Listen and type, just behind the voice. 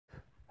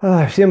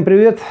Всем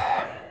привет!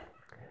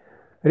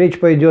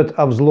 Речь пойдет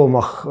о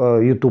взломах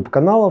ютуб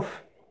каналов,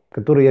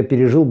 которые я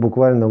пережил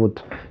буквально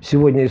вот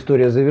сегодня.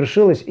 История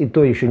завершилась, и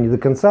то еще не до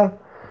конца.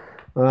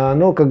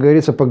 Но, как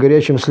говорится, по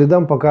горячим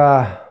следам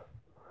пока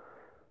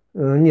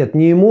нет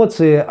не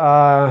эмоции,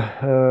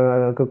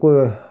 а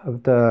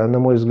какой-то, на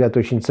мой взгляд,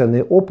 очень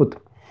ценный опыт.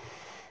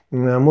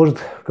 Может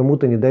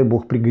кому-то, не дай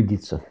бог,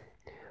 пригодится.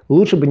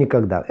 Лучше бы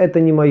никогда.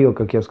 Это не мое,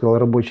 как я сказал,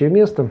 рабочее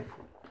место.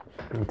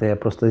 Это я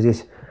просто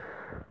здесь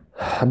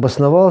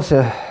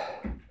обосновался.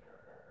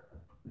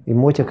 И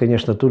Мотя,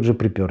 конечно, тут же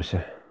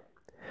приперся.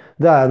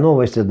 Да,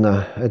 новость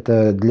одна.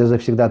 Это для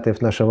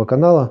завсегдатаев нашего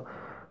канала.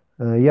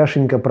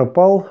 Яшенька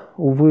пропал,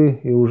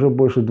 увы, и уже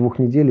больше 2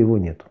 недель его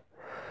нет.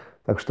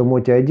 Так что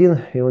Мотя один,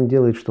 и он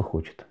делает, что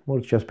хочет.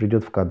 Может, сейчас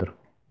придет в кадр.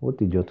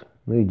 Вот идет.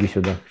 Ну, иди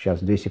сюда.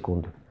 Сейчас, 2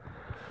 секунды.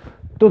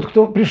 Тот,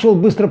 кто пришел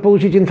быстро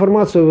получить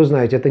информацию, вы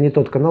знаете, это не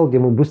тот канал, где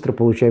мы быстро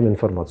получаем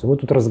информацию. Мы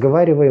тут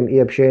разговариваем и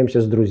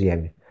общаемся с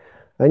друзьями.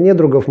 А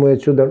недругов мы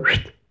отсюда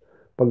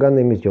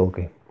поганой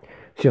метелкой.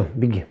 Все,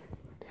 беги.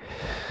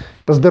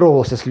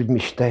 Поздоровался с людьми,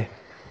 считай.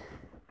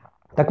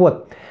 Так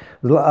вот,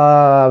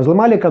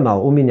 взломали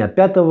канал у меня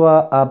 5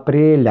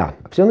 апреля.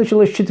 Все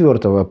началось 4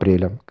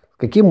 апреля.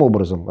 Каким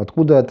образом?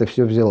 Откуда это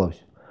все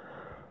взялось?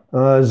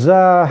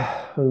 За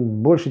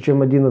больше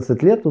чем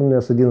 11 лет, у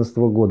меня с 11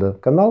 года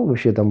канал,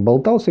 вообще там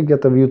болтался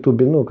где-то в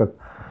ютубе, ну, как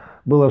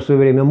было в свое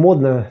время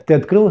модно. Ты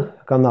открыл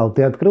канал,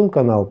 ты,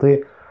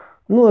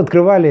 ну,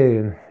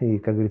 открывали и,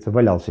 как говорится,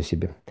 валялся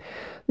себе.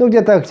 Ну,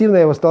 где-то активно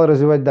я его стал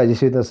развивать, да,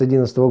 действительно, с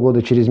 11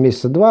 года, через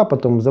месяца 2,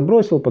 потом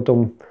забросил,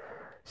 потом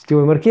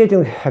сетевой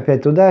маркетинг,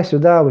 опять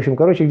туда-сюда. В общем,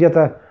 короче,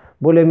 где-то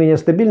более-менее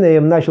стабильно я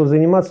им начал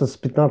заниматься с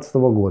 15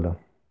 года.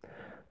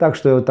 Так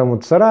что я там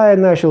вот в сарае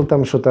начал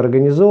там что-то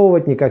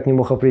организовывать, никак не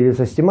мог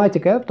определиться с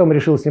тематикой, а потом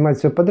решил снимать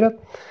все подряд.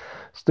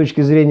 С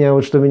точки зрения,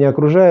 вот что меня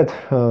окружает,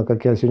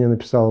 как я сегодня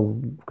написал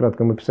в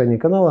кратком описании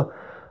канала,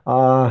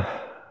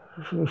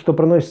 что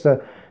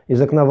проносится из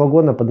окна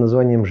вагона под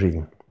названием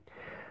 «Жизнь».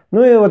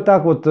 Ну и вот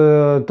так вот,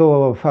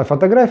 то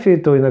фотографии,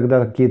 то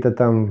иногда какие-то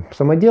там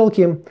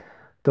самоделки,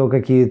 то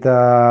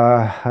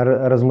какие-то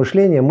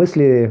размышления,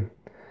 мысли,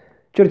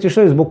 черти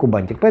что, и сбоку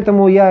бантик.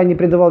 Поэтому я не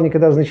придавал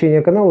никогда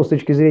значения каналу с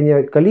точки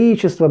зрения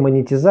количества,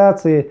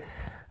 монетизации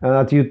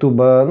от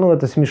ютуба. Ну,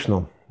 это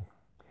смешно.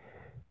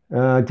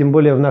 Тем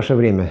более в наше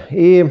время.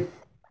 И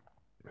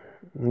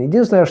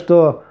единственное,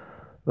 что,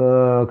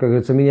 как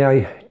говорится,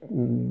 меня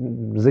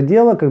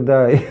задело,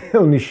 когда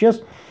он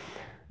исчез,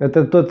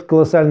 это тот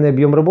колоссальный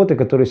объем работы,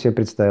 который я себе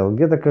представил.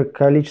 Где-то как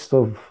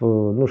количество,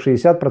 ну,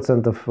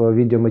 60%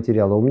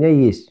 видеоматериала у меня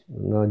есть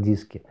на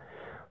диске.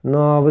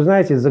 Но, вы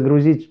знаете,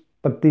 загрузить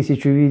под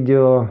 1000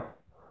 видео,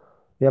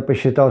 я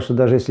посчитал, что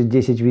даже если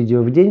 10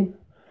 видео в день,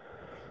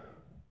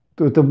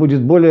 то это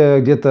будет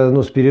более где-то,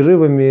 ну, с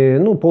перерывами,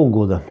 ну,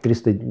 полгода,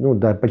 300, ну,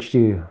 да,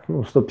 почти,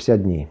 ну,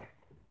 150 дней.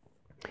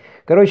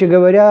 Короче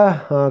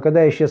говоря,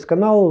 когда исчез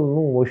канал,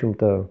 ну, в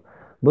общем-то,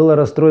 было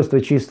расстройство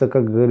чисто,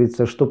 как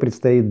говорится, что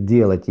предстоит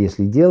делать,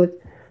 если делать,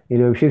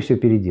 или вообще все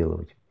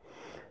переделывать.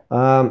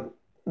 Да,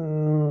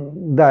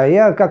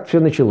 как все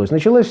началось?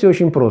 Началось все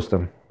очень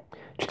просто.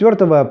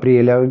 4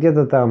 апреля,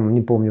 где-то там,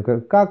 не помню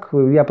как,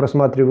 я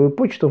просматриваю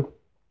почту,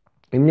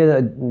 и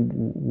мне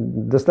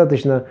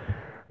достаточно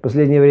в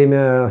последнее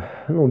время,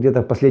 ну,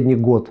 где-то последний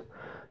год,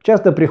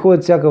 часто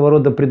приходят всякого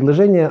рода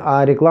предложения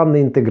о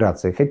рекламной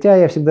интеграции. Хотя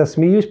я всегда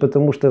смеюсь,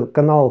 потому что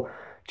канал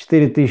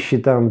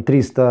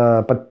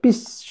 4300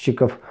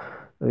 подписчиков,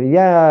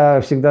 я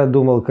всегда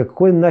думал,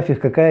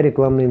 какая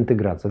рекламная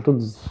интеграция.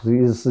 Тут с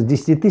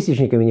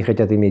 10-тысячниками не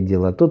хотят иметь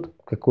дело, а тут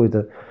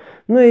какой-то...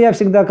 Ну, и я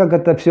всегда как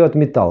это все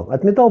отметал.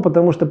 Отметал,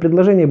 потому что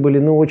предложения были,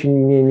 ну, очень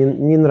мне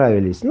не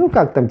нравились. Ну,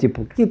 как там,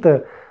 типа,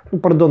 какие-то, ну,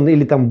 пардон,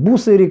 или там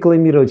бусы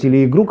рекламировать,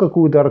 или игру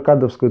какую-то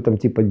аркадовскую, там,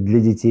 типа, для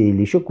детей,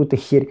 или еще какую-то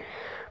херь.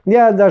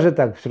 Я даже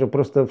так,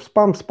 просто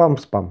спам.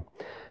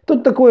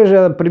 Тут такое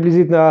же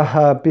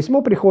приблизительно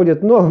письмо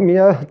приходит, но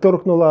меня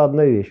торкнула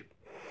одна вещь.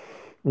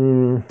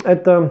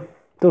 Это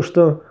то,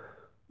 что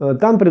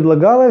там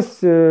предлагалось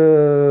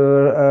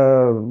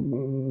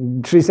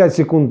 60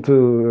 секунд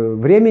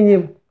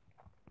времени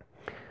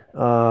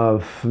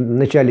в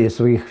начале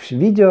своих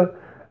видео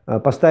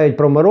поставить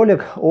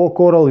промо-ролик о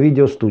Coral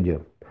Video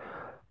Studio.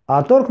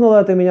 А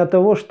торкнуло это меня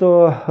того,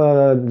 что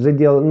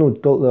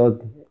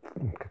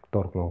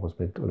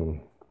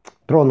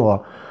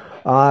тронуло.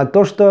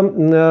 То,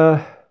 что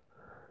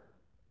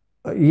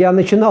я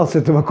начинал с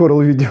этого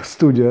Coral Video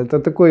Studio.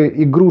 Это такой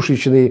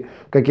игрушечный,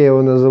 как я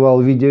его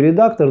называл,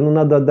 видеоредактор. Но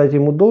надо отдать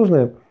ему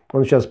должное.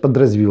 Он сейчас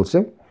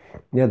подразвился.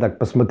 Я так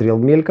посмотрел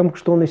мельком,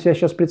 что он из себя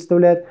сейчас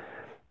представляет.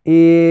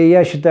 И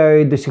я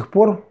считаю, и до сих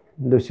пор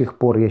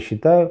я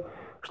считаю,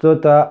 что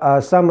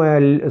это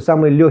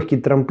самый легкий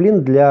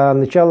трамплин для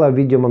начала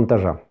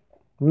видеомонтажа.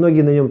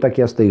 Многие на нем так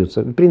и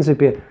остаются. В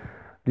принципе,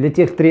 для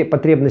тех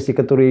потребностей,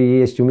 которые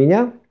есть у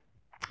меня,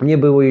 мне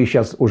бы его и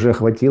сейчас уже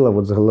хватило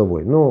вот с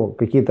головой. Но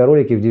какие-то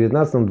ролики в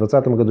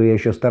 2019-2020 году я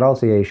еще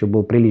старался, я еще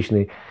был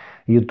приличный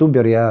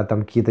ютубер, я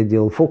там какие-то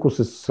делал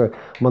фокусы с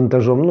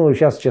монтажом. Ну,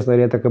 сейчас, честно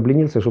говоря, я так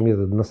обленился, что мне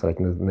насрать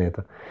на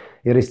это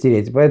и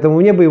растереть. Поэтому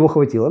мне бы его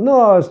хватило.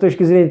 Но с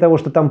точки зрения того,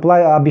 что там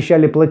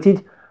обещали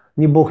платить,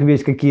 не бог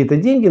весь какие-то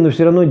деньги, но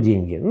все равно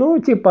деньги. Ну,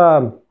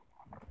 типа,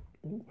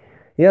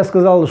 я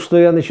сказал, что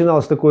я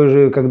начинал с такой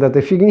же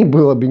когда-то фигни,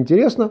 было бы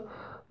интересно.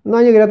 Но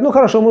они говорят, ну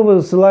хорошо, мы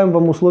высылаем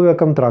вам условия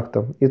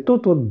контракта. И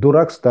тут вот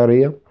дурак старый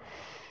я.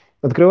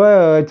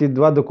 Открываю эти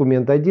два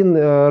документа. Один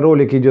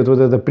ролик идет, вот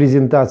эта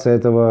презентация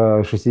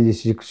этого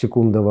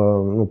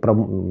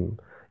 60-секундного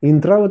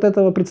интро вот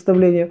этого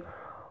представления.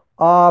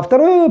 А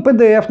второй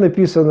PDF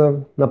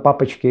написано на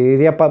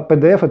папочке. Я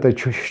PDF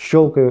это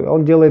щелкаю.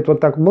 Он делает вот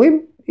так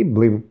блым и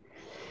блым.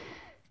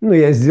 Ну,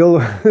 я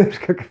сделал,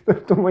 как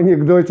в том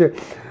анекдоте,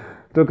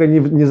 только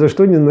ни за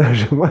что не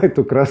нажимай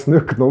эту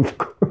красную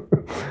кнопку.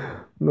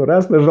 Ну,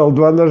 раз нажал,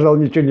 два нажал,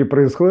 ничего не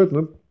происходит.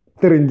 Ну,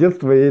 трындец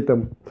твоей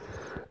там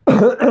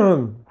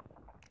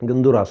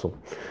Гондурасу.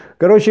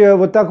 Короче,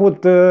 вот так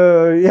вот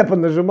я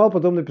понажимал,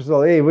 потом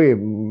написал, эй, вы,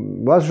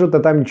 у вас что-то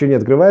там ничего не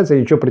открывается,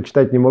 я ничего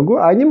прочитать не могу.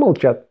 А они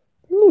молчат.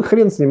 Ну,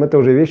 хрен с ним, это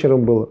уже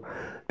вечером было.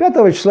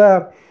 5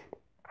 числа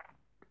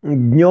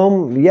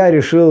днем я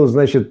решил,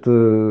 значит,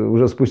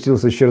 уже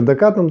спустился с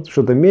чердака, там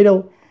что-то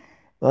мерил.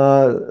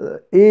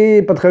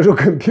 И подхожу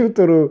к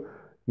компьютеру,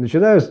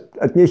 начинаю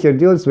от нехер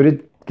делать,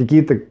 смотреть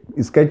какие-то,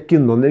 искать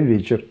кино на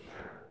вечер.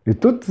 И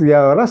тут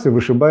я раз и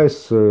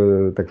вышибаюсь.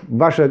 Так,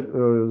 ваш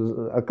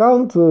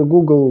аккаунт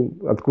Google,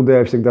 откуда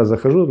я всегда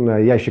захожу, на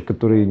ящик,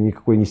 который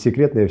никакой не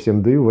секретный, я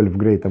всем даю,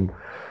 Вольфгрей там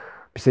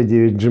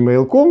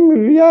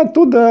 59gmail.com, я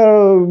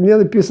оттуда, мне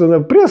написано,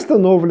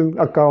 приостановлен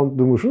аккаунт.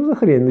 Думаю, что за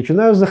хрень?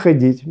 Начинаю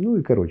заходить. Ну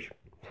и короче.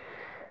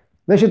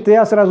 Значит,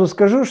 я сразу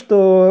скажу,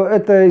 что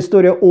эта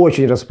история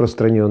очень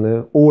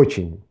распространенная,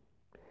 очень.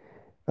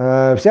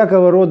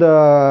 Всякого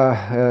рода,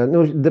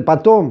 ну, да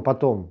потом,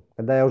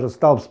 когда я уже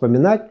стал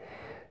вспоминать,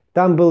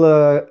 там был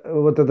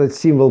вот этот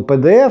символ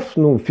PDF,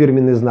 ну,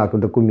 фирменный знак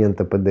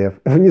документа PDF,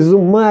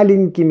 внизу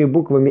маленькими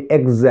буквами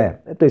 «экзе»,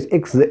 то есть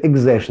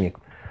экзешник.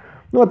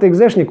 Ну, вот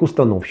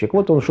экзешник-установщик,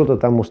 вот он что-то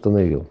там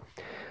установил.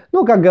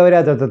 Ну, как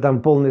говорят, это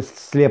там полный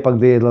слепок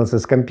делался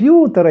с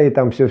компьютера, и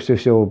там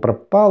все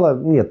пропало.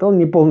 Нет, он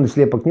не полный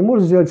слепок не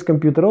может сделать с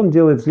компьютера, он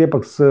делает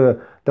слепок с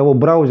того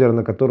браузера,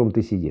 на котором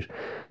ты сидишь.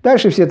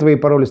 Дальше все твои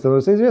пароли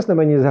становятся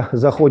известными, они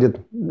заходят.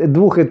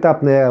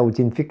 Двухэтапная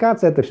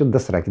аутентификация, это все до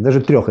сраки,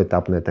 даже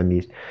трехэтапная там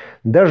есть,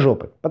 до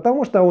жопы.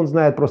 Потому что он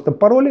знает просто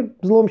пароли,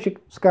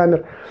 взломщик с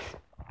камер,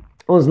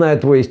 он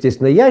знает твой,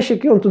 естественно,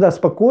 ящик, и он туда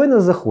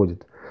спокойно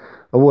заходит.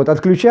 Вот,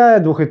 отключая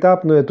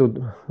двухэтапную эту,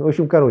 в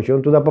общем, короче,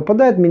 он туда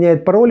попадает,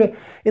 меняет пароли,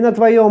 и на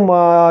твоем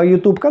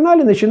YouTube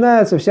канале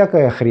начинается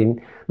всякая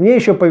хрень. Мне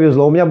еще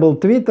повезло, у меня был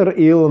Twitter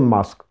и Илон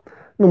Маск,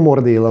 ну,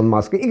 морда Илон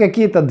Маска, и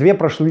какие-то две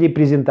прошли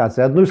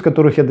презентации, одну из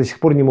которых я до сих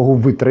пор не могу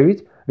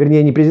вытравить,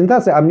 вернее, не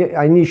презентация, а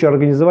они еще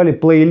организовали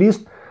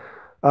плейлист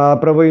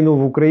про войну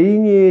в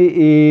Украине,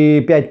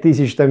 и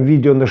 5000 там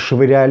видео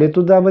нашвыряли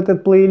туда, в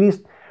этот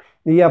плейлист.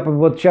 И я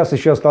вот сейчас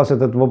еще остался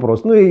этот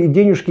вопрос. Ну и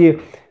денежки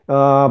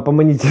по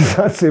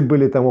монетизации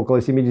были там около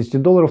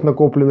 $70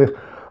 накопленных,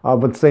 а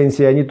в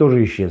AdSense они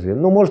тоже исчезли.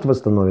 Ну, может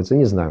восстановиться,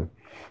 не знаю.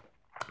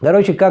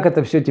 Короче, как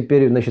это все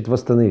теперь, значит,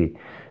 восстановить?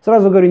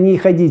 Сразу говорю, не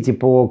ходите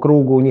по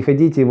кругу, не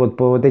ходите вот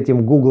по вот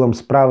этим гуглам,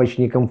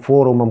 справочникам,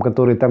 форумам,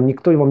 которые там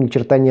никто вам ни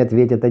черта не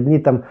ответит. Одни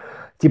там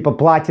типа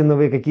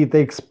платиновые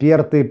какие-то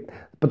эксперты.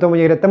 Потом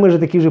они говорят, да мы же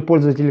такие же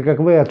пользователи, как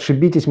вы,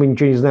 отшибитесь, мы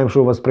ничего не знаем,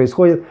 что у вас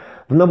происходит.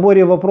 В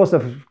наборе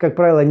вопросов, как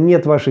правило,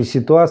 нет вашей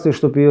ситуации,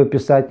 чтобы ее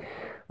писать.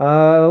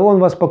 Он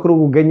вас по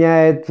кругу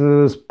гоняет,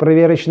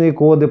 проверочные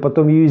коды,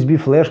 потом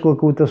USB-флешку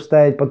какую-то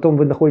вставить, потом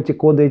вы находите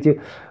коды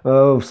эти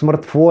в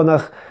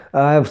смартфонах,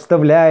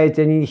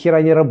 вставляете, они ни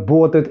хера не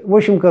работают. В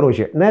общем,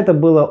 короче, на это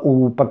было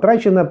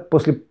потрачено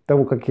после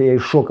того, как я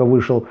из шока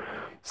вышел.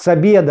 С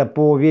обеда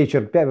по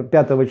вечер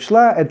 5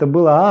 числа это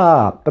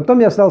было Потом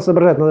я стал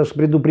соображать, надо же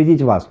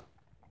предупредить вас.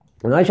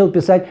 Начал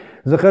писать,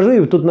 захожу,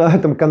 и тут на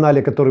этом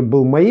канале, который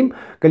был моим,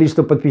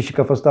 количество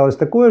подписчиков осталось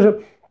такое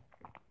же.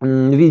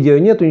 Видео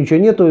нету, ничего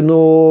нету,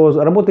 но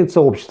работает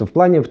сообщество в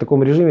плане, в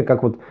таком режиме,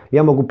 как вот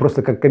я могу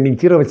просто как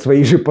комментировать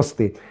свои же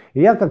посты.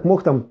 И я как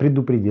мог там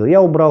предупредил.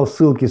 Я убрал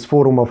ссылки с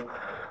форумов,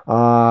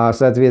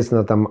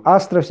 соответственно, там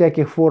астро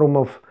всяких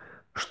форумов,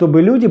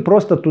 чтобы люди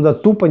просто туда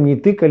тупо не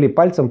тыкали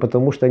пальцем,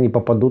 потому что они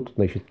попадут,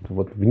 значит,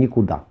 вот в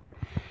никуда.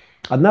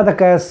 Одна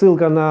такая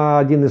ссылка на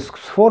один из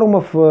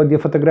форумов, где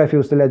фотографии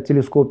выставляют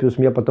телескопиус,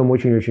 мне потом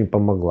очень-очень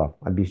помогла.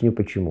 Объясню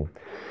почему.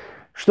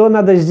 Что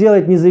надо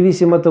сделать,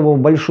 независимо от того,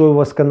 большой у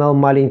вас канал,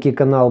 маленький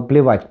канал,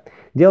 плевать.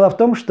 Дело в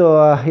том,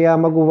 что я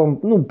могу вам,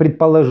 ну,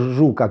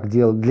 предположу, как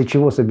делать, для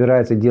чего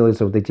собираются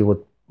делаться вот эти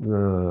вот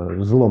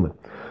взломы.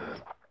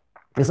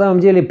 На самом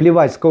деле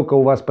плевать, сколько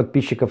у вас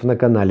подписчиков на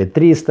канале.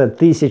 300,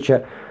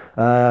 1000,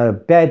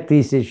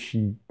 5000,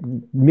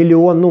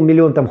 миллион, ну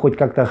миллион там хоть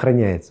как-то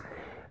охраняется.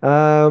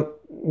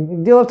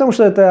 Дело в том,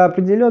 что это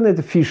определенный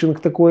фишинг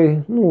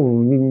такой,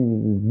 ну,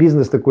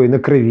 бизнес такой на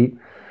крови.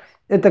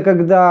 Это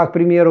когда, к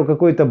примеру,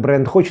 какой-то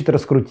бренд хочет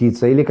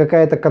раскрутиться, или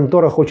какая-то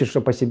контора хочет,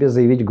 чтобы о себе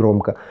заявить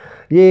громко.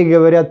 Ей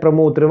говорят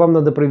промоутеры: вам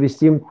надо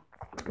провести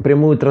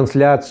прямую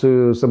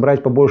трансляцию,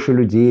 собрать побольше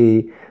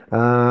людей,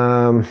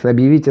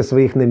 объявить о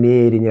своих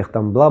намерениях,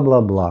 там,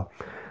 бла-бла-бла.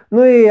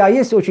 Ну и, а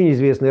есть очень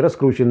известные,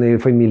 раскрученные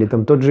фамилии,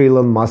 там тот же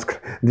Илон Маск,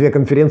 2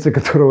 конференции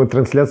которого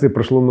трансляции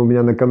прошло у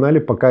меня на канале,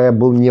 пока я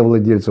был не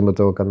владельцем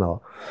этого канала.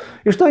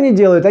 И что они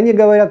делают? Они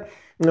говорят: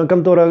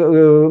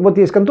 контора, вот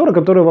есть контора,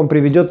 которая вам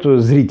приведет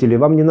зрителей,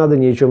 вам не надо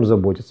ни о чем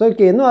заботиться.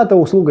 Окей, ну эта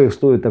услуга их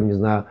стоит, там, не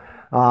знаю,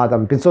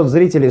 там 500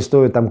 зрителей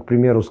стоит, там, к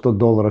примеру,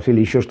 $100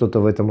 или еще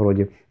что-то в этом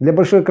роде. Для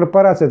большой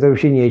корпорации это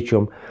вообще ни о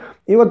чем.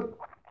 И вот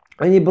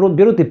они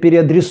берут и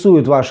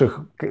переадресуют ваших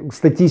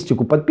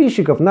статистику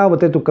подписчиков на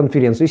вот эту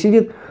конференцию. И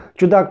сидит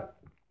чудак,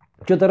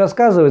 что-то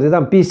рассказывает, и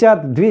там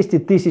 50-200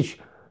 тысяч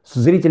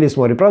зрителей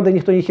смотрят. Правда,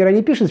 никто ни хера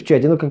не пишет в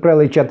чате, но, как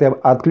правило, и чаты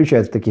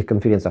отключают в таких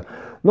конференциях.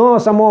 Но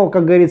само,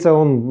 как говорится,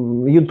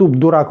 он, YouTube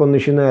дурак, он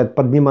начинает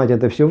поднимать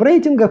это все в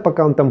рейтингах,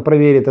 пока он там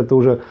проверит, это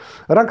уже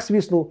рак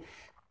свистнул.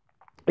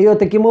 И вот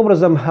таким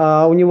образом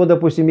у него,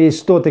 допустим, есть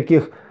 100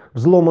 таких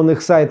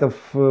взломанных сайтов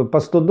по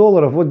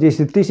 $100, вот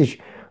 10 тысяч.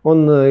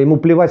 Ему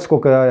плевать,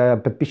 сколько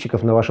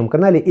подписчиков на вашем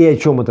канале и о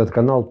чем этот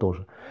канал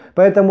тоже.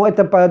 Поэтому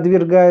это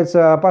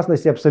подвергается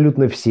опасности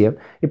абсолютно все.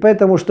 И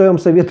поэтому что я вам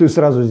советую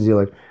сразу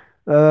сделать?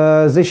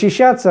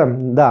 Защищаться,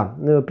 да,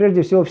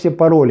 прежде всего все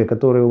пароли,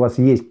 которые у вас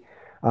есть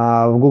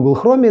в Google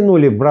Chrome, ну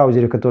или в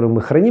браузере, который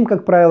мы храним,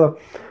 как правило.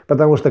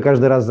 Потому что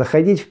каждый раз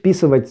заходить,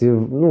 вписывать,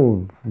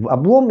 ну, в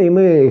облом, и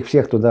мы их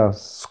всех туда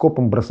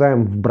скопом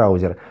бросаем в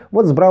браузер.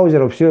 Вот с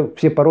браузера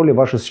все пароли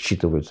ваши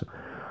считываются.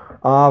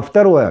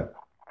 Второе.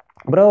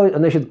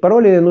 Значит,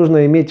 пароли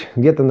нужно иметь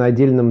где-то на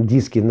отдельном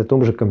диске, на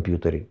том же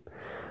компьютере.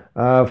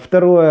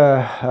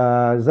 Второе.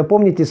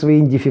 Запомните свои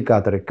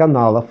идентификаторы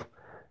каналов.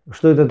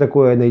 Что это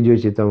такое,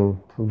 найдете там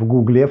в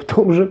Гугле, в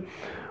том же,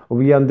 в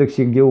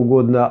Яндексе, где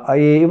угодно.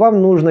 И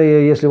вам нужно,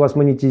 если у вас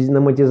на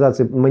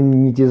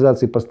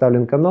монетизации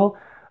поставлен канал,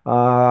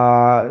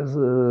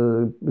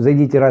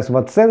 зайдите раз в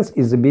AdSense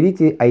и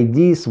заберите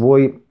ID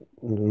свой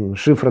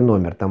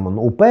шифр-номер. Там он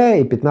УП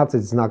и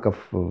 15 знаков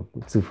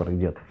цифр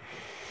идет.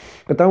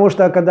 Потому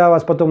что, когда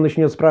вас потом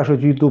начнет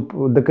спрашивать YouTube: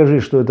 докажи,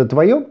 что это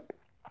твое,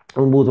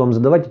 он будет вам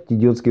задавать эти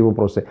идиотские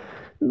вопросы.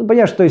 Ну,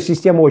 понятно, что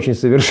система очень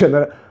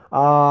совершенна.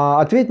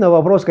 Ответь на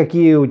вопрос,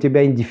 какие у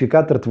тебя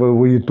идентификаторы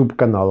твоего YouTube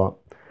канала.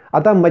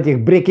 А там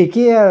этих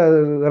брекеке,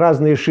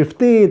 разные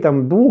шрифты,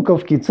 там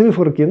буковки,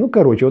 циферки, ну,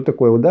 короче, вот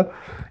такое вот, да.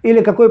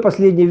 Или какое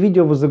последнее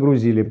видео вы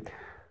загрузили.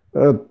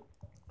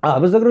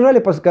 Вы загружали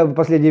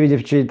последнее видео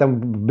в течение там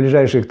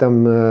ближайших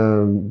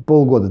там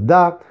полгода?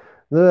 Да.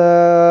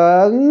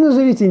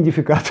 Назовите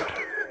идентификатор.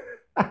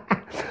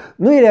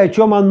 Ну или о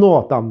чем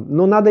оно там.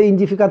 Но надо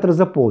идентификатор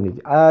заполнить.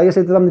 А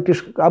если ты там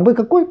напишешь: а вы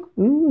какой?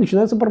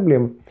 Начинаются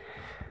проблемы.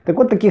 Так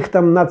вот, таких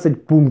там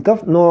 15 пунктов.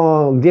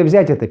 Но где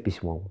взять это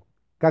письмо?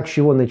 Как, с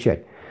чего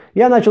начать?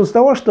 Я начал с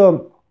того,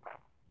 что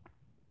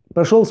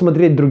пошел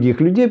смотреть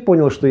других людей,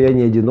 понял, что я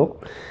не одинок.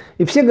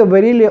 И все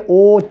говорили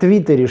о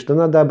Твиттере, что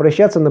надо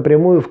обращаться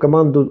напрямую в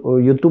команду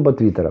Ютуба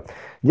Твиттера.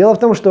 Дело в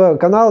том, что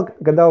канал,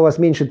 когда у вас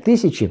меньше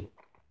 1000,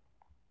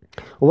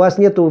 у вас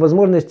нет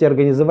возможности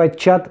организовать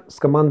чат с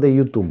командой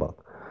Ютуба.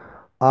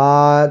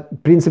 В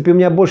принципе, у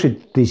меня больше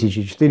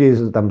 1000,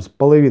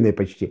 4,5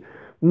 почти.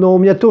 Но у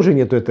меня тоже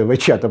нету этого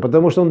чата,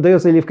 потому что он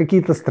дается или в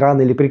какие-то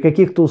страны, или при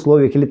каких-то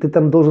условиях, или ты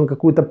там должен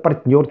какую-то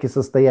партнерки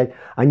состоять,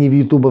 а не в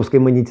ютубовской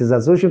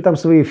монетизации. В общем, там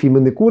свои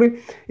фимины куры,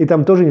 и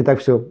там тоже не так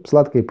все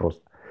сладко и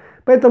просто.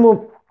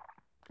 Поэтому,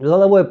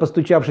 головой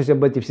постучавшись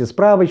об эти все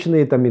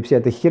справочные, там и вся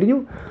эта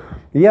херню,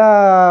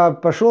 я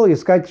пошел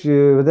искать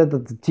вот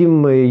этот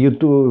Team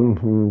YouTube.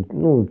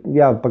 Ну,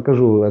 я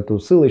покажу эту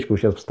ссылочку,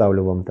 сейчас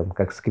вставлю вам там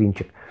как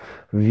скринчик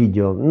в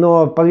видео.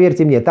 Но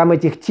поверьте мне, там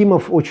этих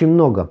тимов очень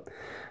много.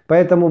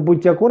 Поэтому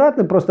будьте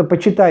аккуратны, просто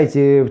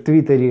почитайте в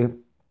Твиттере,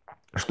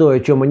 что о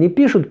чем они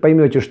пишут,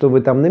 поймете, что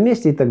вы там на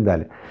месте и так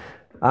далее.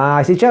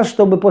 А сейчас,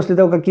 чтобы после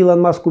того, как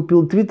Илон Маск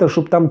купил Твиттер,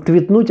 чтобы там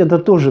твитнуть, это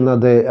тоже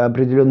надо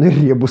определенный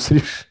ребус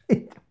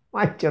решить.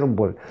 Матерь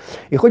Божья.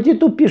 И хоть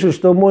YouTube пишет,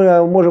 что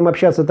мы можем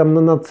общаться там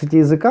на 12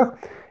 языках,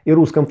 и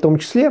русском в том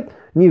числе,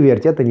 не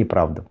верьте, это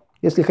неправда.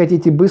 Если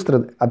хотите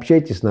быстро,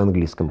 общайтесь на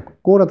английском.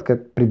 Коротко,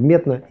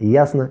 предметно,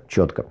 ясно,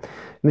 четко.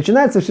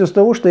 Начинается все с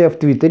того, что я в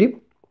Твиттере,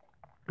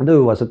 да и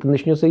у вас это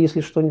начнется,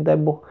 если что, не дай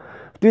бог.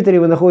 В Твиттере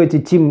вы находите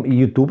Team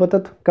YouTube,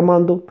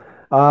 команду,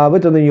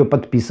 вы-то на нее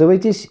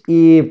подписываетесь,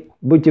 и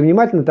будьте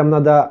внимательны, там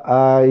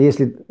надо,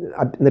 если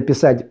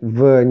написать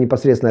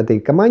непосредственно этой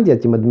команде,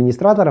 этим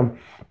администраторам,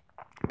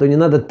 то не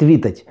надо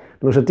твитать,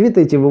 потому что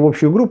твитаете вы в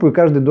общую группу, и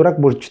каждый дурак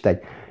может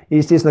читать. И,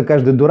 естественно,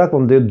 каждый дурак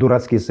вам дает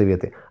дурацкие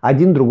советы.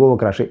 Один другого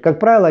краше. Как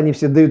правило, они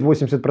все дают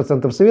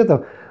 80%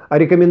 советов, а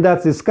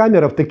рекомендации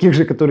скамеров, таких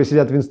же, которые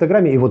сидят в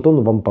Инстаграме, и вот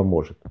он вам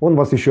поможет. Он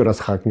вас еще раз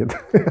хакнет.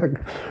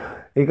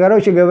 И,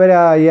 короче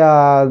говоря,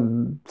 я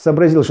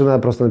сообразил, что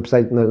надо просто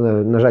написать,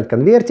 нажать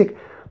конвертик,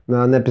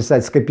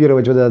 написать,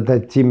 скопировать вот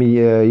этот Team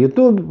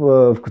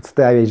YouTube,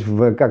 вставить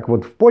как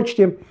вот в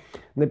почте,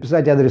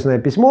 написать адресное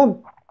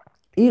письмо.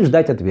 и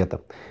ждать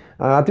ответа.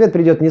 Ответ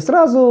придет не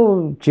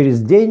сразу,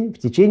 через день, в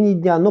течение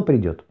дня, но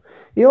придет.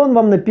 И он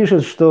вам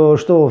напишет, что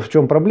в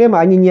чем проблема.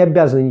 Они не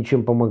обязаны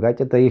ничем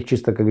помогать. Это их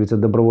чисто, как говорится,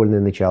 добровольное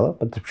начало.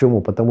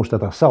 Почему? Потому что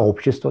это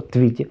сообщество,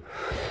 твити.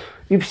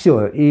 И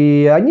все.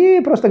 И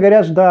они просто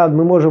говорят, да,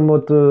 мы можем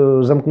вот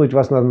замкнуть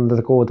вас на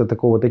такого-то,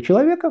 такого-то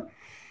человека.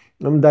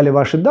 Нам дали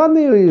ваши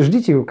данные. И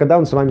ждите, когда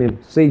он с вами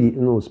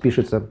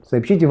спишется.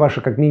 Сообщите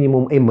ваше, как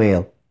минимум,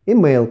 email.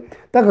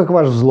 Так как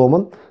ваш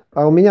взломан,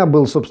 а у меня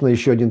был, собственно,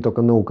 еще один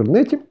только на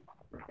Укрнете,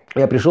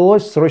 я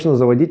пришлось срочно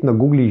заводить на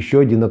Гугле еще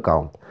один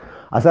аккаунт.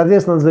 А,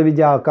 соответственно,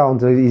 заведя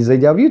аккаунт и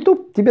зайдя в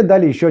YouTube, тебе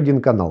дали еще один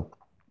канал,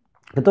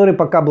 который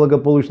пока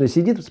благополучно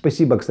сидит.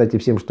 Спасибо, кстати,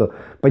 всем, что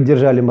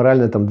поддержали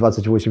морально. Там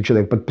 28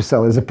 человек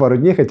подписалось за пару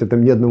дней, хотя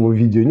там ни одного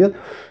видео нет.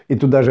 И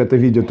туда же это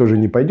видео тоже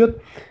не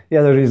пойдет.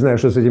 Я даже не знаю,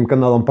 что с этим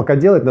каналом пока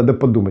делать, надо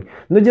подумать.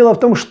 Но дело в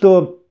том,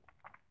 что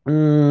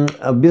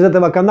без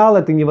этого канала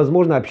это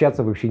невозможно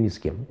общаться вообще ни с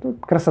кем. Ну,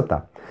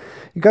 красота.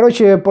 И,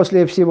 короче,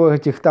 после всего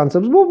этих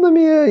танцев с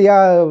бубнами,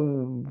 я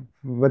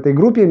в этой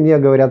группе, мне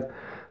говорят,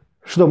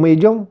 что мы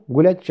идем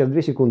гулять, сейчас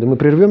 2 секунды, мы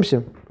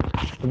прервемся,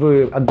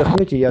 вы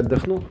отдохнете, я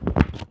отдохну.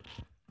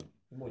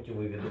 Мотю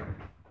выведу.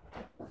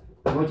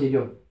 Мотю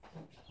идем.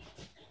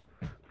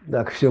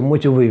 Так, все,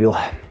 Мотю вывел.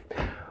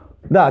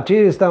 Да,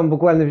 через там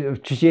буквально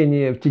в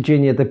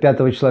течение это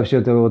 5 числа все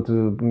это вот у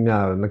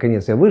меня,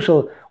 наконец я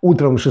вышел.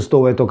 Утром 6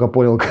 я только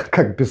понял,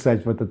 как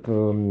писать в этот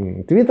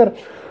твиттер.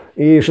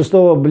 И 6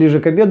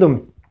 ближе к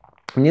обеду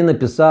мне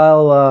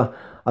написал,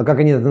 как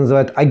они это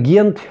называют,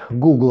 агент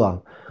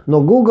Гугла.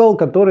 Но Google,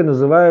 который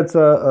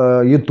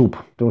называется YouTube.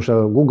 Потому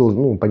что Google,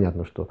 ну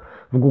понятно, что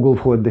в Google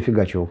входит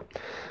дофига чего.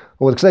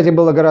 Вот, кстати,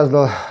 было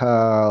гораздо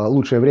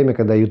лучшее время,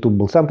 когда YouTube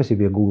был сам по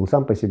себе, Google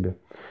сам по себе,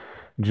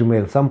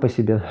 Gmail сам по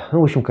себе. Ну,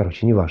 в общем,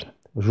 короче, неважно.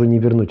 Уже не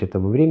вернуть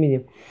этого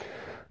времени.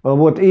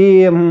 Вот,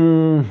 и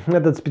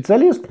этот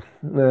специалист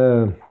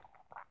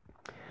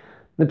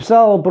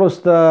написал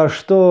просто,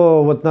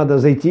 что вот надо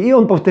зайти. И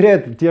он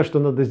повторяет те, что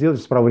надо сделать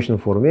в справочном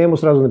форуме. Я ему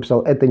сразу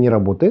написал, это не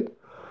работает,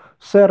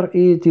 сэр,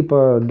 и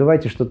типа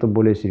давайте что-то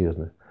более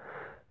серьезное.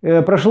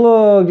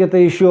 Прошло где-то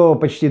еще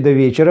почти до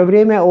вечера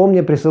время, он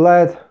мне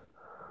присылает...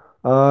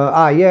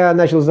 я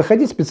начал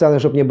заходить специально,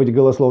 чтобы не быть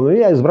голословным,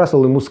 я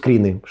сбрасывал ему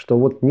скрины, что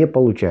вот не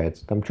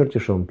получается. Там черти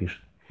что он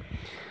пишет.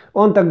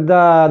 Он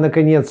тогда,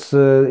 наконец,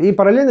 и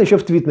параллельно еще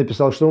в твит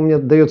написал, что он мне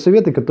дает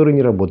советы, которые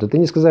не работают.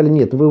 Они сказали,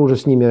 нет, вы уже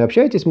с ними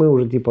общаетесь, мы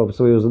уже типа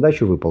свою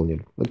задачу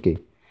выполнили.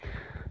 Окей.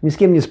 Ни с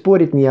кем не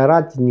спорить, не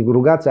орать, не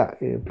ругаться.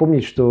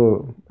 Помнить,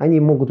 что они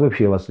могут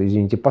вообще вас,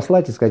 извините,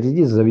 послать и сказать,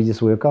 иди, заведи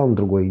свой аккаунт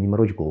другой и не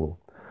морочь голову.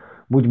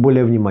 Будь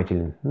более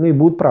внимательным. Ну и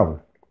будут правы.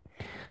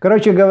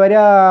 Короче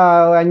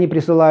говоря, они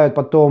присылают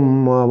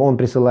потом, он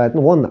присылает,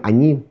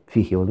 они,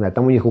 фиг его знает.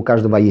 Там у них у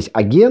каждого есть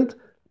агент,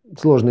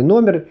 сложный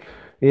номер.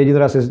 И один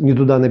раз я не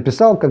туда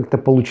написал, как-то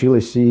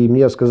получилось, и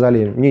мне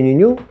сказали,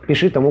 не-не-не,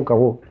 пиши тому,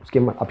 с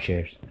кем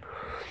общаешься.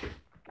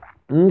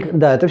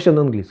 Да, это все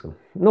на английском.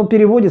 Но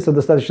переводится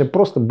достаточно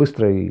просто,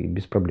 быстро и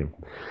без проблем.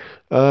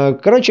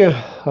 Короче,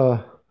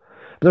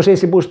 потому что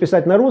если будешь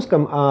писать на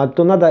русском,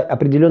 то надо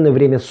определенное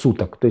время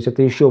суток. То есть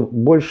это еще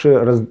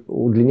больше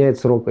удлиняет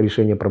срок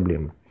решения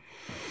проблемы.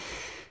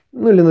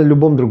 Ну или на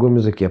любом другом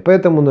языке.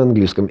 Поэтому на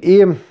английском.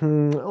 И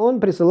он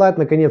присылает,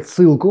 наконец,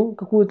 ссылку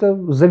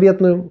какую-то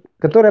заветную,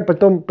 которая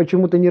потом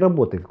почему-то не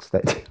работает,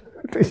 кстати.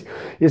 То есть,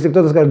 если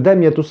кто-то скажет, дай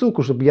мне эту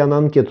ссылку, чтобы я на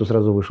анкету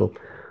сразу вышел.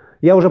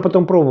 Я уже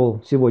потом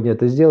пробовал сегодня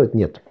это сделать.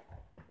 Нет.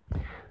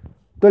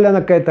 То ли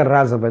она какая-то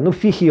разовая, ну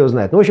фиг ее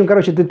знает. Ну, в общем,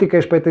 короче, ты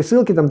тыкаешь по этой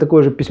ссылке, там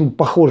такое же письмо,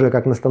 похожее,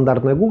 как на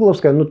стандартное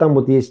гугловское. Ну, там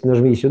вот есть,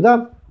 нажми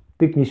сюда,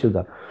 тыкни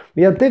сюда.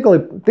 Я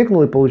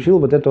тыкнул и получил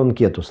вот эту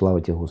анкету, слава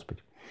тебе,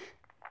 Господи.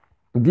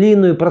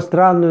 Длинную,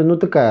 пространную, ну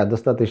такая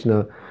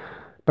достаточно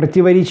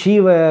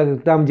противоречивая,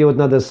 там, где вот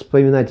надо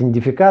вспоминать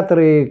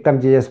идентификаторы, там,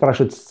 где тебя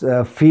спрашивают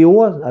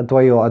ФИО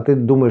твое, а ты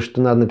думаешь,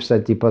 что надо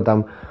написать, типа,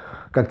 там,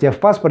 как тебя в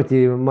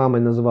паспорте мамой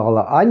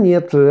называла, а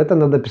нет, это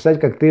надо писать,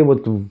 как ты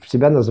вот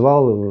себя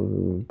назвал,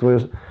 твоя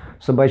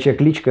собачья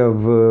кличка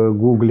в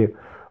Гугле.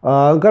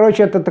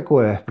 Короче, это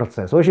такой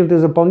процесс. В общем, ты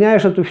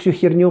заполняешь эту всю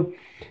херню.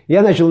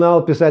 Я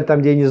начал писать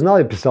там, где я не знал,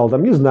 я писал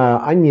там, не знаю,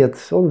 а нет,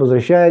 он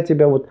возвращает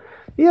тебя вот.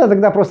 И я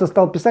тогда просто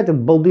стал писать от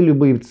балды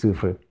любые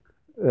цифры.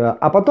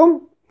 А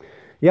потом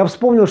я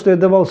вспомнил, что я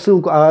давал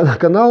ссылку на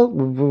канал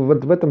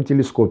в этом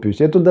телескопе.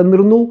 Я туда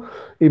нырнул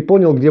и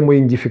понял, где мой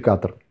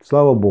идентификатор.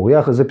 Слава богу,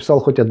 я записал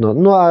хоть одно.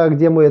 Ну а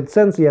где мой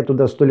AdSense, я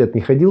туда 100 лет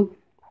не ходил.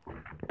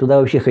 Туда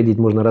вообще ходить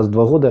можно раз в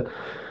 2 года,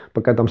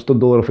 пока там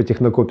 $100 этих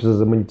накопится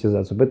за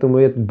монетизацию. Поэтому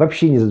я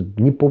вообще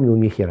не помнил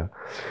ни хера.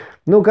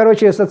 Ну,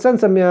 короче, с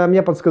AdSense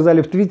мне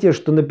подсказали в твите,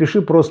 что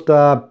напиши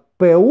просто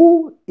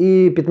ПУ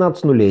и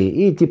 15 нулей.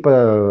 И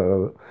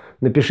типа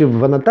напиши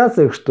в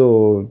аннотациях,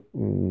 что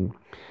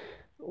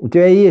у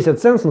тебя есть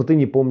AdSense, но ты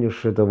не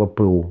помнишь этого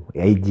ПУ и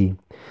ID.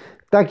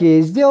 Так я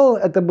и сделал.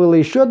 Это было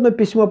еще одно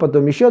письмо,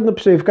 потом еще одно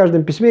письмо. И в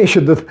каждом письме я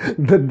еще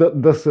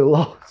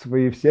досылал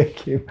свои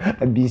всякие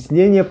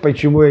объяснения,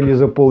 почему я не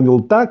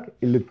заполнил так,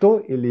 или то,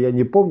 или я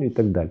не помню и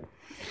так далее.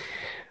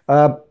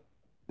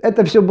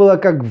 это все было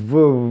как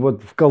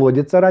вот в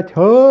колодец орать,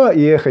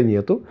 и эха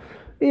нету.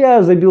 И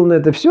я забил на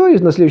это все, и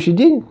на следующий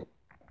день,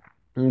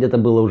 где-то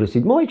было уже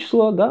 7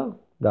 число,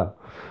 да.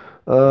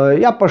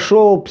 Я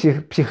пошел,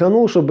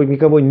 психанул, чтобы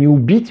никого не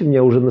убить. У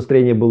меня уже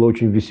настроение было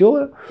очень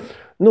веселое.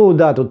 Ну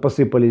да, тут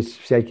посыпались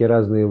всякие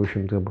разные, в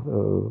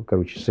общем-то,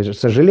 короче,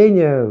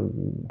 сожаления.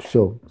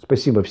 Все,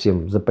 спасибо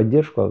всем за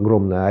поддержку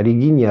огромное. А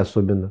Регине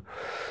особенно,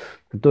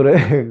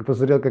 которая,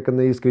 посмотрел, как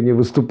она искренне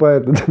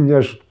выступает, это меня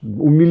аж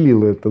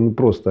умилило. Это ну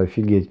просто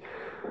офигеть.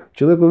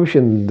 Человек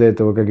вообще до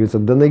этого, как говорится,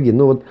 до ноги.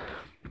 Ну вот,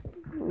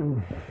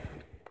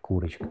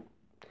 курочка.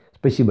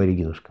 Спасибо,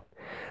 Регинушка.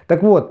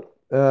 Так вот,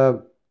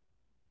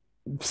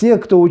 все,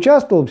 кто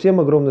участвовал,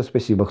 всем огромное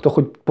спасибо. Кто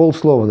хоть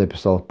полслова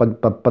написал,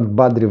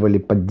 подбадривали,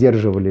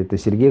 поддерживали. Это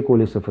Сергей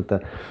Колесов,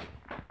 это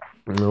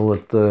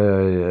вот,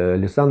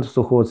 Александр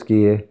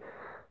Сухоцкий,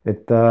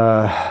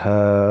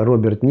 это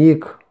Роберт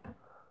Ник.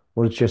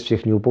 Может, сейчас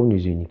всех не упомню,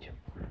 извините.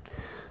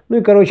 Ну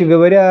и, короче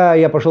говоря,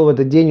 я пошел в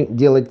этот день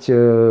делать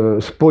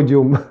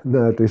подиум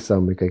на этой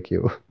самой, как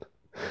его,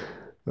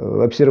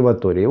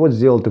 обсерватории. Вот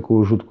сделал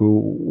такой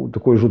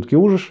жуткий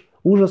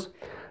ужас.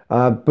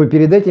 А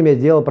перед этим я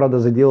делал, правда,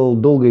 заделал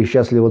долго и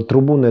счастливо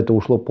трубу, на это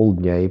ушло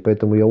полдня. И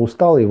поэтому я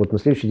устал, и вот на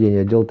следующий день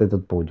я делал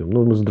этот подиум.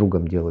 Ну, мы с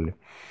другом делали.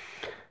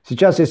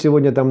 Сейчас я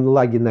сегодня там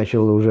лаги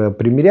начал уже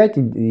примерять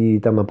и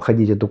там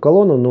обходить эту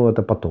колонну, но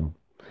это потом.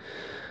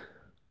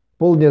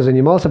 Полдня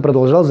занимался,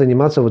 продолжал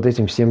заниматься вот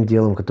этим всем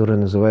делом, которое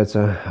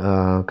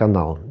называется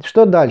канал.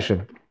 Что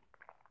дальше?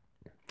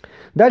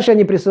 Дальше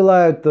они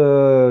присылают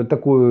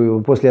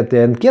такую, после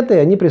этой анкеты,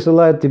 они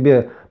присылают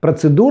тебе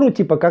процедуру,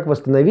 типа как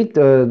восстановить,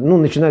 ну,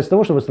 начиная с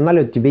того, что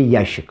восстанавливают тебе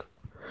ящик.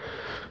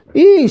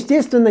 И,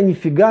 естественно,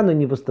 нифига, но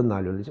не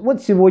восстанавливались.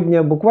 Вот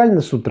сегодня,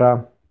 буквально с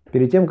утра,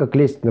 перед тем, как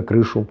лезть на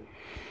крышу,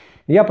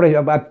 я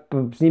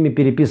с ними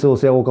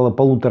переписывался около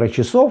 1,5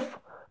 часов,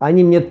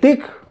 они мне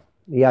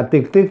я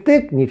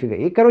тык, нифига.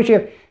 И,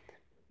 короче,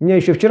 у меня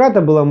еще вчера-то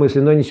была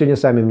мысль, но они сегодня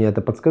сами мне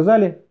это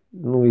подсказали.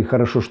 Ну и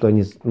хорошо, что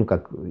они, ну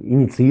как,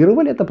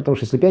 инициировали это, потому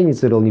что если бы я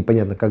инициировал,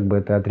 непонятно, как бы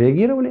это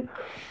отреагировали.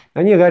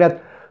 Они говорят: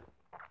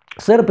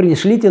 сэр,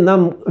 пришлите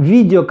нам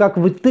видео, как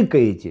вы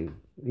тыкаете.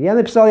 Я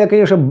написал, я,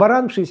 конечно,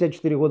 баран в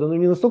 64 года, но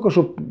не настолько,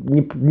 чтобы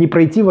не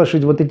пройти ваши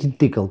вот эти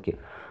тыкалки.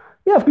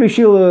 Я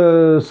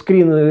включил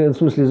скрин, в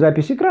смысле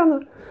запись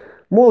экрана,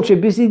 молча,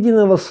 без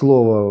единого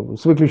слова,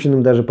 с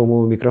выключенным даже,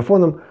 по-моему,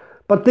 микрофоном,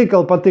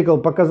 потыкал,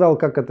 показал,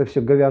 как это все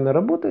говяно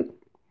работает.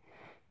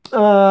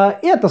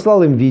 И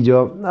отослал им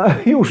видео.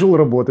 И ушел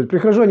работать.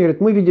 Прихожу, они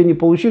говорят: мы видео не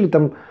получили.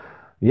 Там...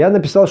 Я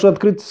написал, что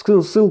открыть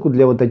ссылку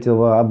для вот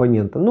этого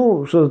абонента.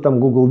 Ну, что-то там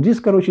Google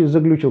Диск, короче,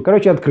 заглючил.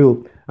 Короче,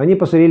 открыл. Они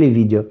посмотрели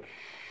видео.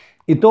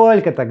 И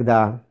только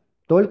тогда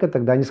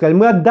они сказали: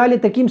 мы отдали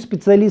таким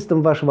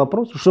специалистам ваш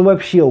вопрос, что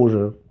вообще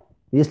уже,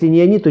 если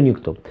не они, то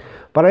никто.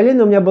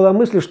 Параллельно у меня была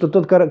мысль, что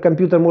тот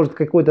компьютер, может,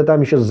 какой-то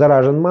там еще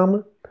заражен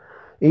мамы.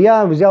 И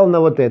я взял на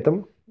вот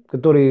этом,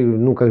 который,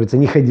 ну, как говорится,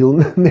 не ходил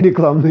на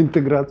рекламную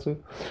интеграцию,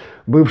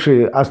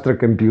 бывший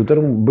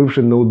астрокомпьютер,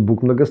 бывший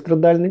ноутбук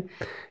многострадальный.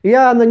 И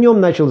я на нем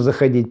начал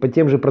заходить по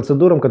тем же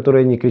процедурам,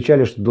 которые они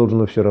кричали, что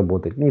должно все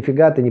работать.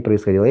 Нифига это не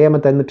происходило. Я им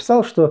это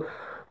написал, что,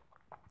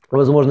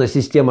 возможно,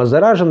 система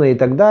заражена и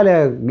так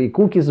далее. И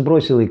куки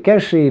сбросил, и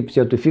кэши, и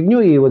всю эту фигню.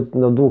 И вот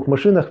на 2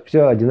 машинах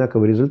все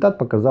одинаковый результат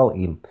показал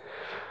им.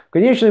 В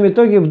конечном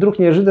итоге вдруг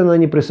неожиданно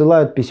они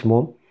присылают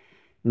письмо.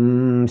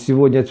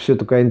 Сегодня все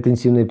такая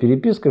интенсивная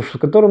переписка, в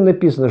котором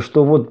написано,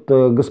 что вот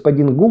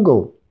господин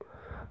Google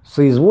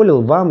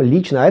соизволил вам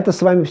лично, а это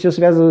с вами все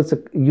связывается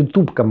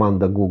YouTube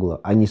команда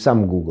Google, а не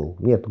сам Google.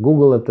 Нет,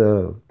 Google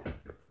это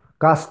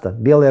каста,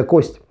 белая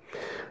кость.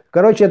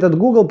 Короче, этот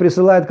Google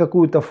присылает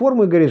какую-то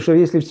форму и говорит, что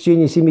если в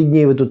течение 7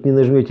 дней вы тут не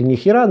нажмете ни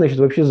хера, значит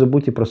вообще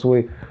забудьте про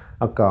свой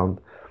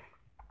аккаунт.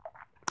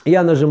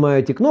 Я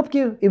нажимаю эти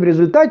кнопки, и в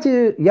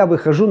результате я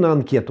выхожу на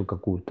анкету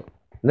какую-то.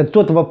 На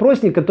тот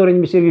вопросник, который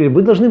мне все говорили: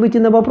 вы должны выйти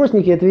на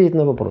вопросник и ответить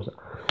на вопросы.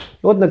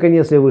 Вот,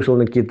 наконец, я вышел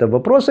на какие-то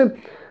вопросы.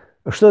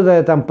 Что-то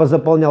я там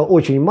позаполнял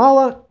очень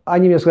мало.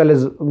 Они мне сказали: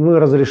 мы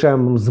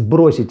разрешаем вам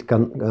сбросить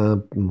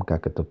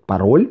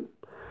пароль.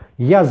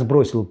 Я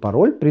сбросил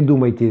пароль,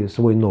 придумайте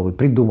свой новый.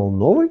 Придумал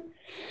новый.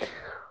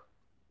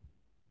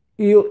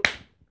 И,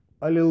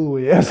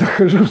 аллилуйя, я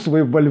захожу в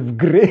свой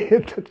Вольфгрей,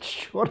 этот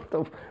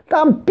чертов.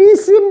 Там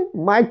писем,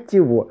 мать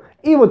его.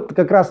 И вот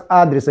как раз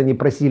адрес они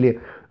просили,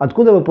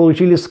 откуда вы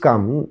получили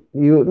скам.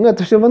 Ну,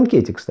 это все в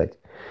анкете, кстати.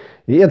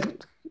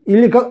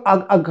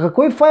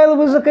 Какой файл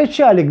вы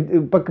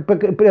закачали?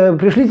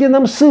 Пришлите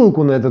нам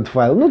ссылку на этот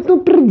файл. Ну,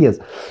 пердец.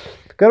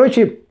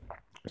 Короче,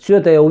 все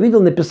это я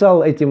увидел,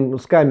 написал этим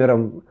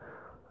скамерам: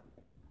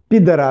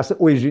 пидорасы.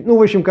 Ой, ну,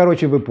 в общем,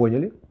 короче, вы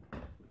поняли.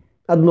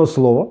 Одно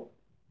слово.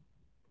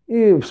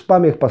 И в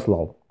спам их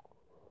послал.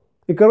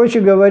 И, короче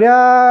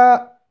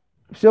говоря,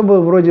 все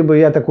бы вроде бы,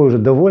 я такой уже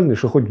довольный,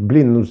 что хоть,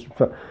 блин,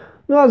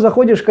 ну а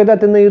заходишь, когда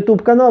ты на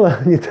YouTube канала,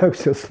 не так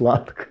все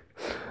сладко.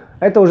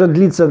 Это уже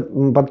длится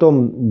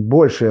потом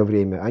большее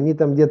время. Они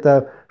там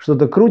где-то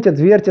что-то крутят,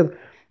 вертят.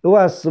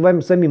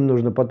 Вам самим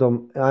нужно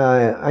потом,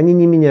 они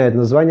не меняют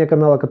название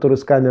канала, который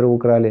с камеры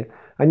украли,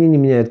 они не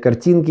меняют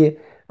картинки,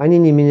 они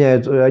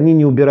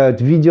не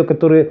убирают видео,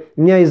 которые,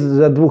 у меня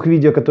из-за 2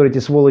 видео, которые эти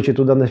сволочи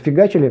туда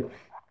нафигачили,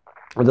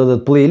 вот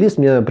этот плейлист,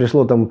 мне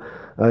пришло там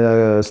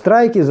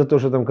страйки за то,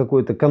 что там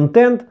какой-то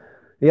контент.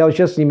 Я вот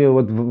сейчас с ними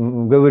вот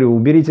говорю,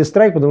 уберите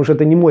страйк, потому что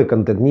это не мой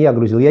контент, не я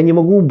грузил. Я не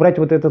могу убрать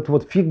вот эту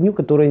вот фигню,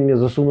 которую они мне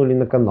засунули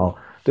на канал.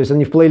 То есть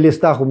они в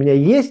плейлистах у меня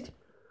есть,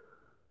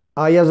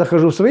 а я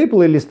захожу в свои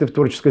плейлисты в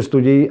творческой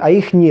студии, а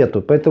их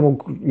нету,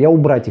 поэтому я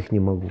убрать их не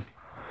могу.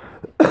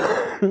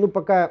 Ну,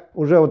 пока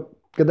уже вот,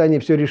 когда они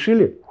все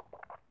решили,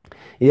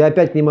 я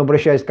опять к ним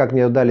обращаюсь, как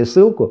мне дали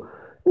ссылку,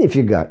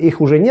 нифига,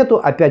 их уже нету,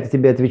 опять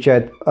тебе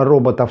отвечает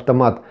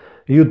робот-автомат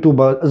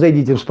ютуба,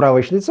 зайдите в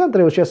справочный центр,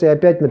 и вот сейчас я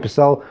опять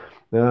написал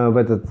в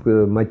этот,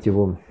 мать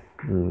его,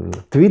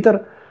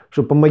 твиттер,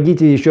 что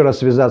помогите еще раз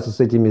связаться с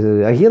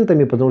этими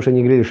агентами, потому что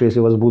они говорили, что если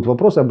у вас будут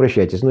вопросы,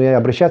 обращайтесь. Но я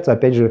обращаться,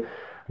 опять же,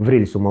 в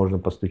рельсу можно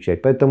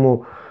постучать.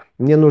 Поэтому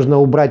мне нужно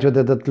убрать вот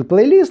этот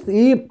плейлист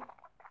и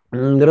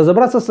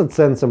разобраться с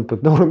AdSense,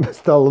 потому что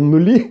стало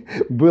нули,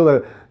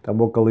 было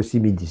там около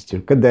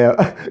 70,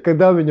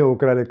 когда у меня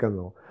украли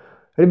канал.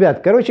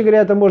 Ребят, короче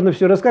говоря, это можно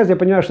все рассказывать. Я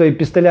понимаю, что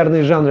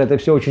эпистолярные жанры, это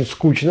все очень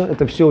скучно,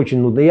 это все очень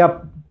нудно.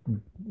 Я,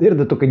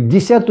 наверное, только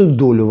 10-ю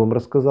долю вам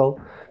рассказал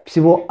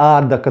всего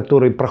ада,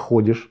 который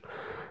проходишь.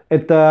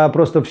 Это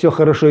просто все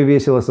хорошо и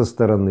весело со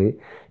стороны.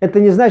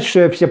 Это не значит, что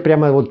я все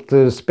прямо вот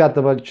с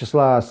 5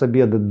 числа с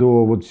обеда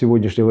до вот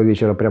сегодняшнего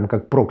вечера прям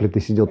как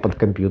проклятый сидел под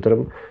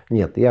компьютером.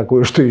 Нет, я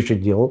кое-что еще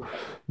делал.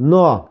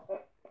 Но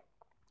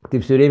ты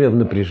все время в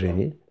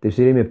напряжении, ты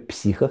все время в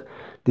психах.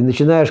 Ты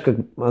начинаешь как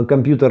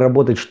компьютер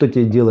работать, что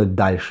тебе делать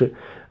дальше.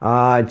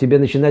 А тебе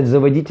начинать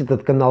заводить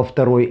этот канал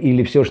второй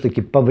или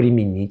все-таки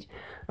повременить.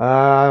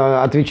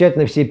 Отвечать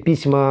на все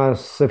письма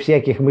со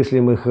всяких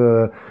мыслимых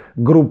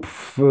групп,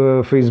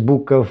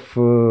 фейсбуков,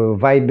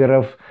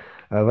 вайберов,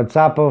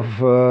 ватсапов.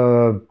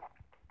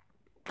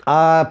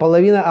 А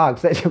половина,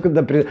 кстати,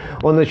 когда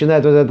он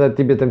начинает вот это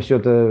тебе там все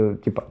это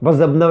типа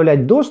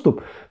возобновлять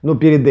доступ, ну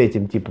перед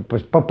этим типа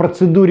по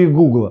процедуре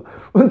Гугла,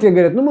 он тебе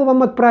говорит, ну мы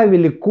вам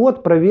отправили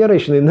код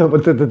проверочный на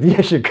вот этот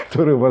ящик,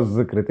 который у вас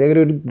закрыт. Я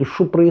говорю, ну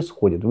что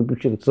происходит? Вы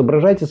вообще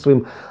соображайте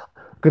своим,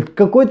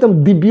 какой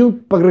там дебил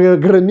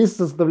программист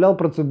составлял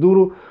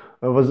процедуру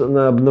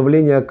на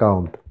обновление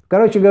аккаунта.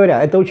 Короче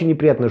говоря, это очень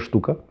неприятная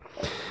штука.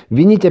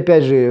 Винить,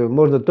 опять же,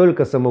 можно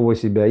только самого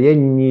себя. Я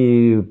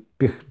не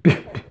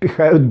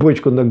пихаю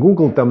бочку на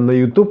Google, там, на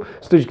YouTube,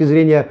 с точки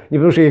зрения, не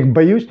потому что я их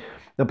боюсь,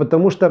 а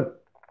потому что,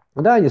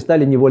 да, они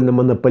стали невольно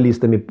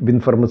монополистами в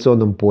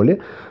информационном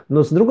поле.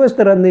 Но, с другой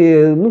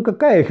стороны, ну,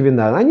 какая их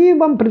вина? Они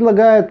вам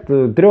предлагают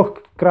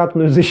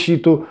 3-кратную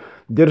защиту,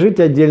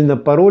 держите отдельно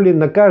пароли,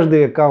 на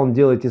каждый аккаунт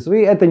делайте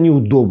свои. Это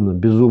неудобно,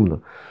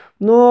 безумно.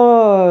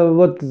 Но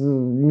вот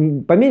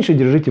поменьше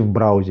держите в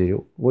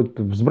браузере. Вот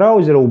с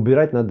браузера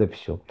убирать надо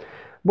все.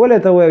 Более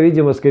того, я,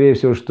 видимо, скорее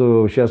всего,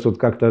 что сейчас вот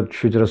как-то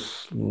чуть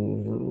раз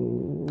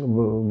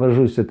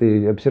вожусь с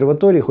этой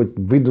обсерваторией, хоть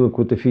выйду на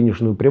какую-то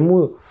финишную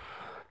прямую,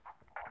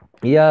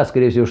 я,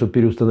 скорее всего, что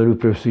переустановлю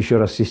еще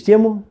раз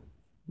систему,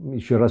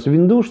 еще раз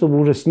винду, чтобы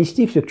уже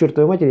снести все к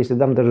чертовой матери, если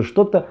там даже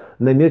что-то,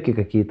 намеки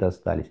какие-то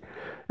остались.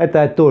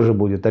 Это тоже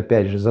будет,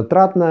 опять же,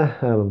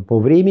 затратно по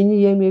времени,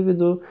 я имею в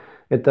виду.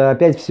 Это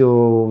опять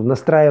все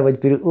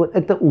настраивать.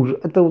 Это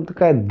вот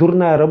такая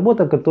дурная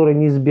работа, которой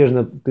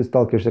неизбежно ты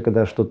сталкиваешься,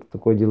 когда что-то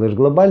такое делаешь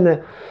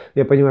глобальное.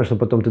 Я понимаю, что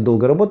потом ты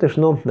долго работаешь,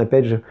 но,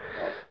 опять же,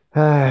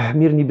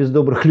 мир не без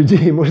добрых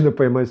людей, можно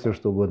поймать все,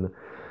 что угодно.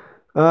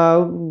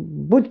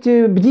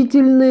 Будьте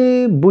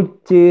бдительны,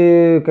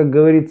 будьте, как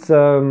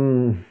говорится,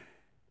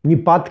 не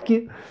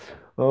падки.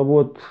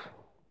 Вот.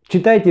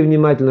 Читайте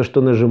внимательно,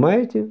 что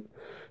нажимаете,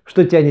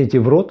 что тянете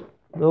в рот.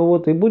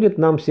 Вот, и будет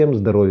нам всем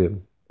здоровья.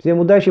 Всем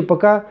удачи,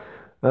 пока.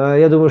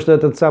 Я думаю, что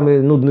этот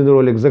самый нудный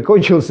ролик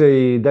закончился,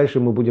 и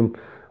дальше мы будем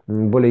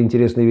более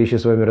интересные вещи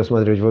с вами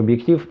рассматривать в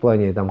объектив, в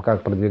плане, там,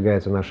 как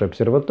продвигается наша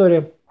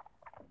обсерватория,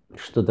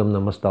 что там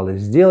нам осталось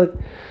сделать,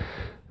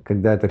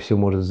 когда это все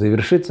может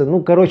завершиться.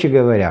 Ну, короче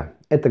говоря,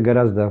 это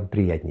гораздо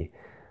приятнее.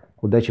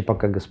 Удачи,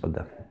 пока,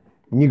 господа.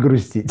 Не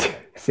грустите.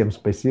 Всем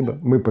спасибо,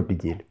 мы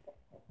победили.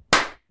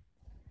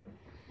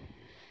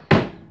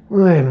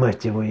 Ой,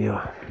 мать его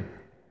ее.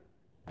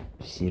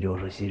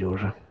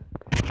 Сережа.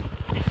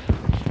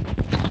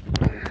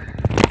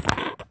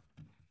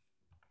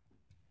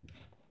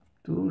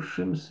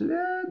 Тушим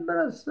свет,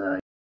 бросай.